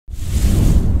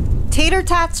tater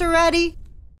tots already?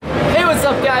 Hey, what's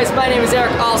up guys? My name is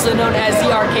Eric, also known as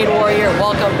the Arcade Warrior.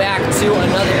 Welcome back to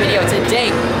another video. Today,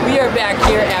 we are back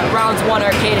here at Rounds 1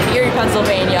 Arcade in Erie,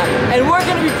 Pennsylvania, and we're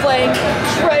going to be playing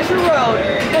Treasure Road.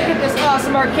 Look at this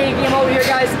awesome arcade game over here,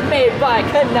 guys, made by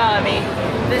Konami.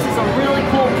 This is a really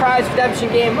cool prize redemption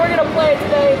game. We're going to play it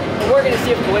today, and we're going to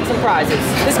see if we can win some prizes.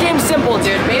 This game's simple,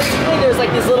 dude. Basically, there's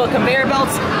like these little conveyor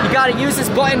belts. You got to use this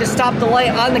button to stop the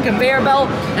light on the conveyor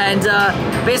belt, and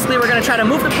basically, we're going to try to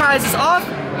move the prizes off,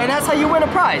 and that's how you win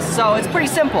a prize. So it's pretty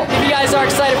simple. If you guys are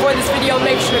excited for this video,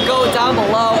 make sure to go down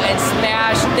below and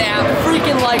smash that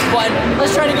freaking like button.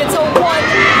 Let's try to get to 1,000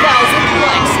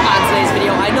 likes on today's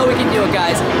video. I know we can do it,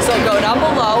 guys. So go down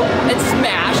below and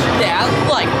smash that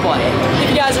like button. If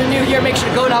you guys are new here, make sure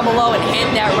to go down below and hit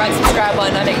that red subscribe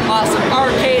button. I make awesome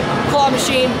arcade, claw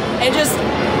machine, and just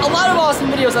a lot of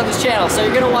awesome videos on this channel. So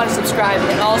you're gonna want to subscribe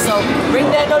and also ring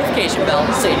that notification bell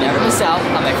so you never miss out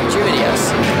on my future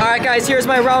videos. All right, guys, here's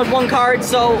my round 1 card.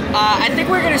 So I think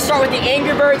we're gonna start with the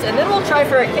Angry Birds, and then we'll try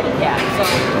for a kitty cat. So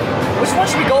which one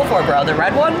should we go for, bro? The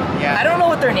red one? Yeah. I don't know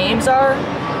what their names are.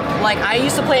 Like, I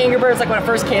used to play Angry Birds like when it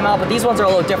first came out, but these ones are a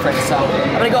little different. So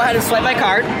I'm gonna go ahead and swipe my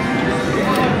card.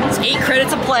 It's 8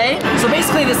 credits to play. So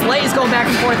basically this light is going back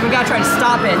and forth. We gotta try to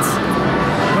stop it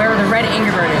where the red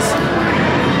Angry Bird is.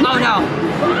 Oh no.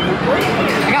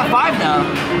 I got 5 now.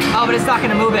 Oh, but it's not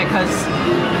gonna move it because,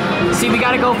 see, we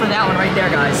gotta go for that one right there,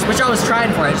 guys. Which I was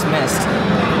trying for, I just missed.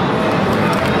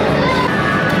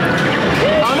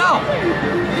 Oh no!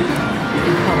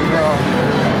 Oh,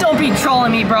 bro. Don't be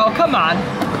trolling me, bro, come on.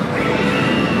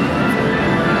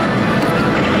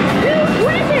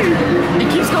 It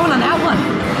keeps going on that one.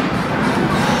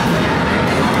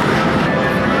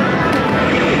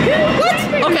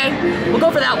 What? Okay, we'll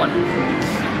go for that one.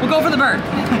 We'll go for the bird.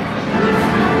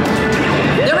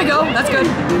 There we go, that's good.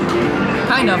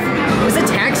 Kind of. Is the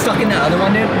tag stuck in the other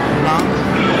one, dude? No.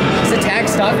 Is the tag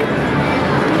stuck?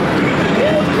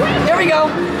 There we go.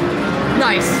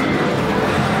 Nice.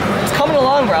 It's coming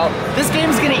along, bro. This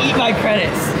game's gonna eat my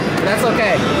credits. That's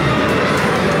okay.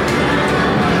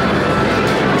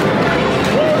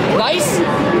 Nice.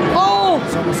 Oh!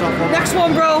 Next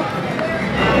one, bro.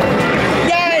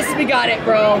 Yes, we got it,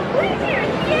 bro.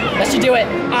 That should do it.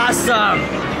 Awesome.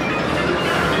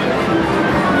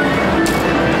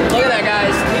 Look at that,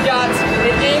 guys. We got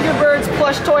an Angry Birds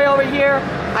plush toy over here.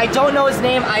 I don't know his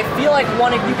name. I feel like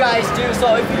one of you guys do.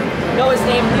 So if you know his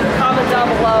name, leave a comment down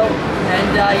below.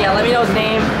 And yeah, let me know his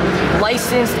name.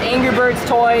 Licensed Angry Birds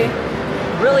toy.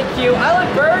 Really cute. I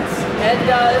like birds. And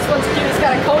this one's cute. He's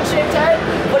got a cone-shaped head,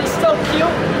 but he's still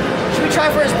cute. Should we try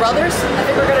for his brothers? I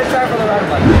think we're gonna try for the red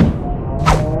one.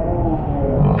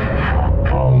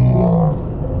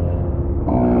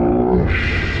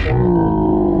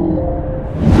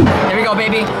 There we go,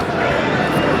 baby.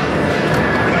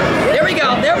 There we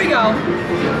go, there we go.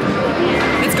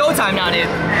 It's go time now, dude.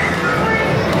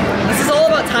 This is all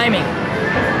about timing.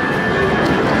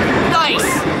 Nice.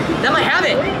 That might have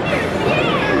it.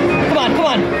 Come on, come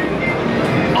on.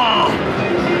 Ah.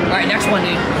 All right, next one,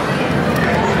 dude.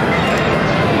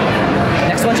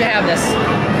 Next one should have this.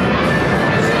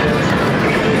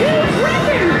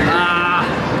 Ah.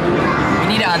 We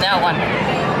need it on that one.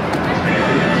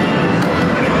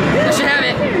 That should have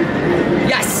it.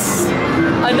 Yes.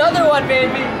 Another one,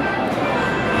 baby.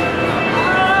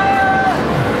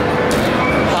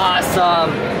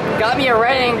 Awesome. Got me a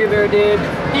red Angry Bird, dude.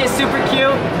 He is super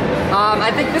cute.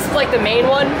 I think this is like the main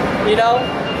one, you know?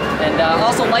 And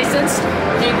also licensed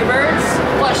Angry Birds,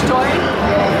 plush toy.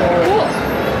 Cool.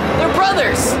 They're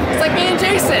brothers. It's like me and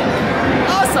Jason.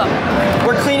 Awesome.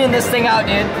 We're cleaning this thing out,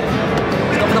 dude.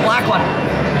 Let's go for the black one.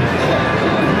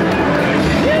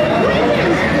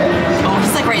 Oh,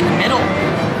 he's like right in the middle.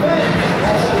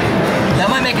 That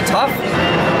might make it tough.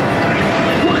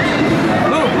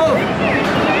 Move, move.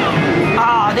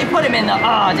 Ah, they put him in the,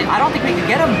 dude, I don't think we could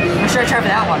get him. I'm sure I try for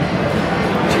that one.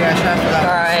 Yeah, try for that.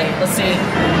 All right, let's see.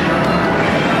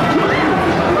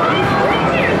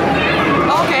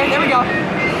 Okay, there we go.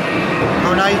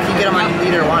 Oh, now you can get him on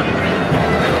either one.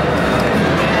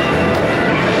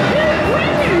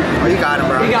 Oh, you got him,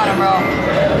 bro. We got him, bro.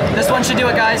 This one should do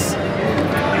it, guys.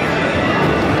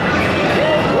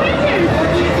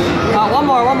 One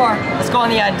more, one more. Let's go on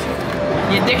the end.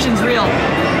 The addiction's real.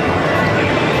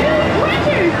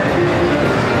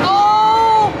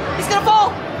 Oh! He's gonna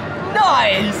fall!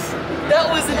 Nice! That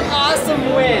was an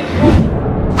awesome win.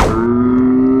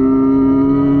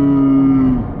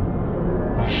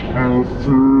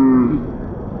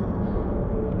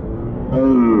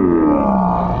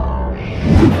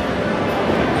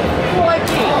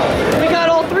 We got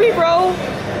all 3, bro.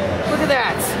 Look at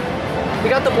that. We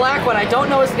got the black one. I don't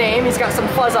know his name. He's got some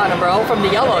fuzz on him, bro, from the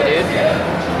yellow, dude.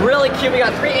 Really cute. We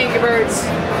got 3 Angry Birds.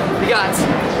 We got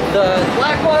the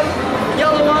black one, the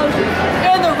yellow one,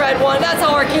 and the red one. That's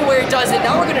how our kid where he does it.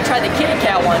 Now we're gonna try the kitty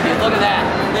cat one, dude. Look at that.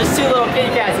 There's 2 little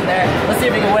kitty cats in there. Let's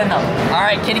see if we can win them. All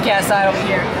right, kitty cat side over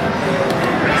here.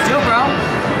 Let's do it, bro.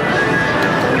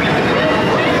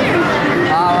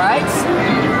 All right.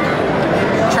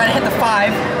 Try to hit the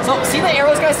 5. So see the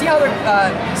arrows, guys? See how they're,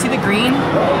 see the green?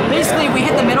 Basically, we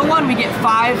hit the middle one, we get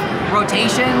 5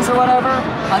 rotations or whatever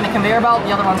on the conveyor belt.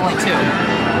 The other one's only 2.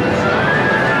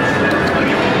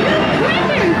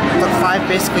 But 5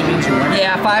 basically means you win.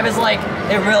 Yeah, 5 is like,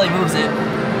 it really moves it.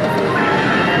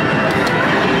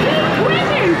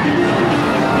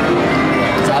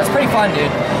 So it's pretty fun,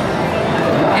 dude.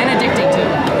 And addicting, too.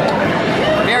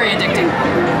 Very addicting.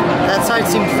 That side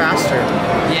seemed faster.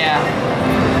 Yeah.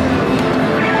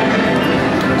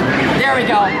 There we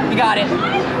go. We got it.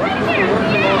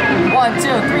 1, 2,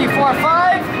 3, 4,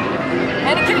 5.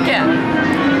 And a kitty cat.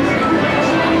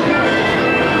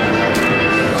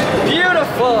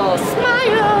 Beautiful.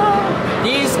 Smile.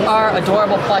 These are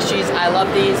adorable plushies. I love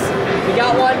these. We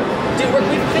got one. Dude,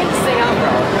 we've cleaned this thing out,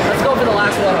 bro. Let's go for the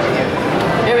last one over here.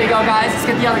 Here we go, guys. Let's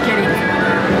get the other kitty. We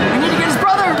need to get his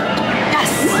brother.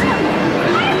 Yes.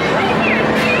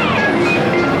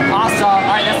 Awesome. All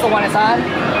right, that's the one it's on.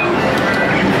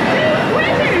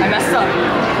 I messed up.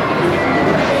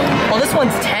 Oh, this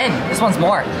one's 10. This one's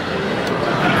more.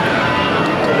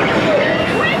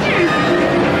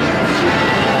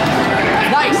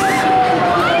 Nice.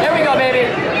 There we go, baby.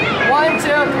 1, 2,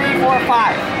 3, 4,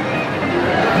 5.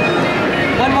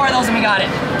 One more of those and we got it.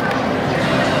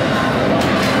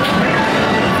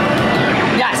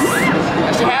 Yes.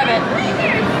 I should have it.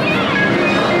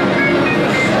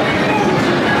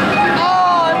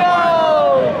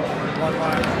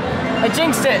 I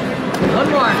jinxed it. One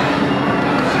more.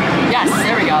 Yes,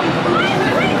 there we go.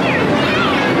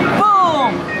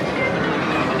 Boom!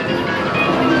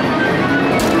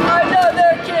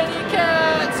 Another kitty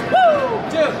cat! Woo!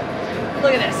 Dude,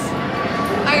 look at this.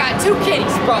 I got 2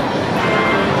 kitties, bro.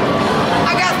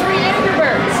 I got 3 Angry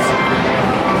Birds.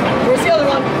 Where's the other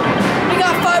one? We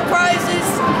got 5 prizes.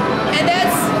 And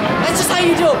that's just how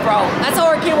you do it, bro. That's how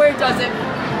our kidware does it.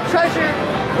 Treasure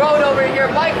Road over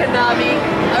here by Konami.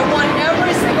 I won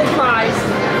every single prize.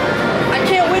 I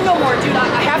can't win no more, dude.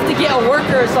 I have to get a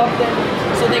worker or something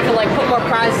so they can like put more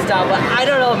prizes down. But I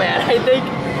don't know, man. I think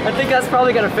that's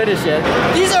probably gonna finish it.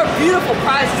 These are beautiful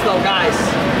prizes, though, guys.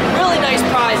 Really nice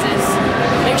prizes.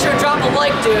 Make sure to drop a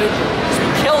like, dude.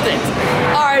 We killed it.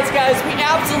 All right, guys. We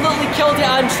absolutely killed it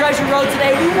on Treasure Road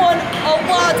today. We won a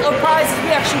lot of prizes.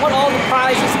 We actually won all the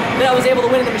prizes that I was able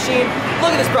to win in the machine.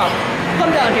 Look at this, bro.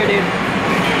 Come down here, dude.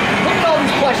 Look at all these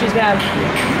plushies, man.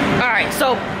 All right,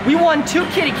 so we won 2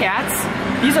 kitty cats.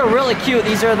 These are really cute.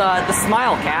 These are the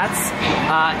smile cats.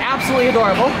 Absolutely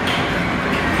adorable.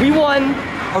 We won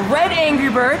a red Angry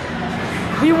Bird.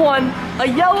 We won a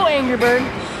yellow Angry Bird.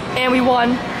 And we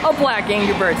won a black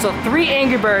Angry Bird. So 3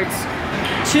 Angry Birds,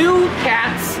 2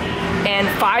 cats, and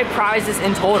 5 prizes in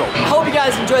total. I hope you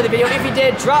guys enjoyed the video. If you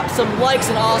did, drop some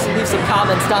likes and also leave some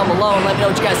comments down below and let me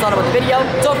know what you guys thought about the video.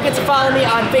 Don't forget to follow me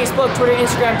on Facebook, Twitter,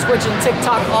 Instagram, Twitch, and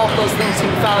TikTok. All of those links can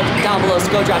be found down below,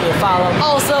 so go drop me a follow.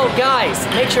 Also, guys,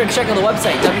 make sure to check out the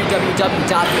website,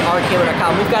 www.thearcade.com.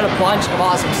 We've got a bunch of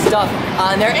awesome stuff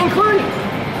on there, including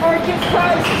arcade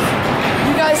prizes.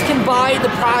 You guys can buy the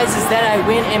prizes that I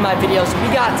win in my videos. We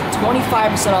got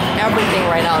 25% off everything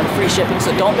right now and free shipping,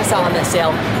 so don't miss out on that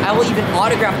sale. I will even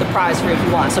autograph the prize for you if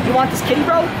you want. So if you want this kitty,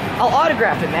 bro, I'll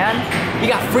autograph it, man. You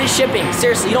got free shipping.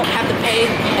 Seriously, you don't have to pay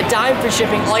a dime for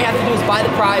shipping. All you have to do is buy the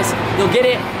prize. You'll get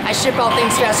it. I ship out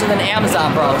things faster than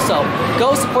Amazon, bro. So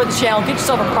go support the channel. Get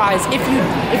yourself a prize. If you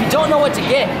don't know what to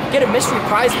get a mystery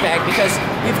prize bag because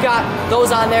we've got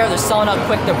those on there. They're selling out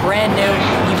quick. They're brand new.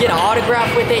 You get an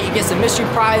autograph with it. You get some mystery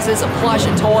prizes, a plush,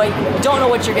 a toy. You don't know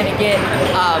what you're gonna get.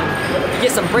 You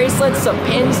get some bracelets, some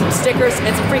pins, some stickers.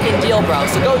 It's a freaking deal, bro.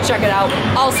 So go check it out.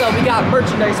 Also, we got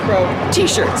merchandise, bro.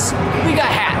 T-shirts. We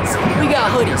got hats. We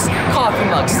got hoodies, coffee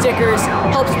mugs, stickers.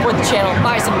 Help support the channel.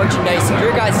 Buy some merchandise.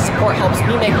 Your guys' support helps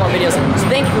me make more videos. So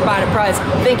thank you for buying a prize.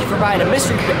 Thank you for buying a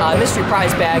mystery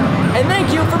prize bag. And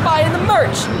thank you for buying the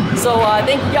merch. So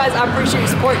thank you guys. I appreciate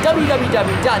your support.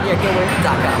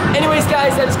 www.thearcade.com. Anyways,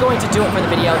 guys, that is going to do it for the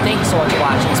video. Thank you so much for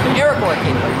watching. It's been Eric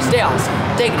Arcade Warrior. Stay awesome.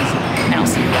 Take it easy. And I'll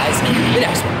see you guys in the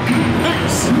next one.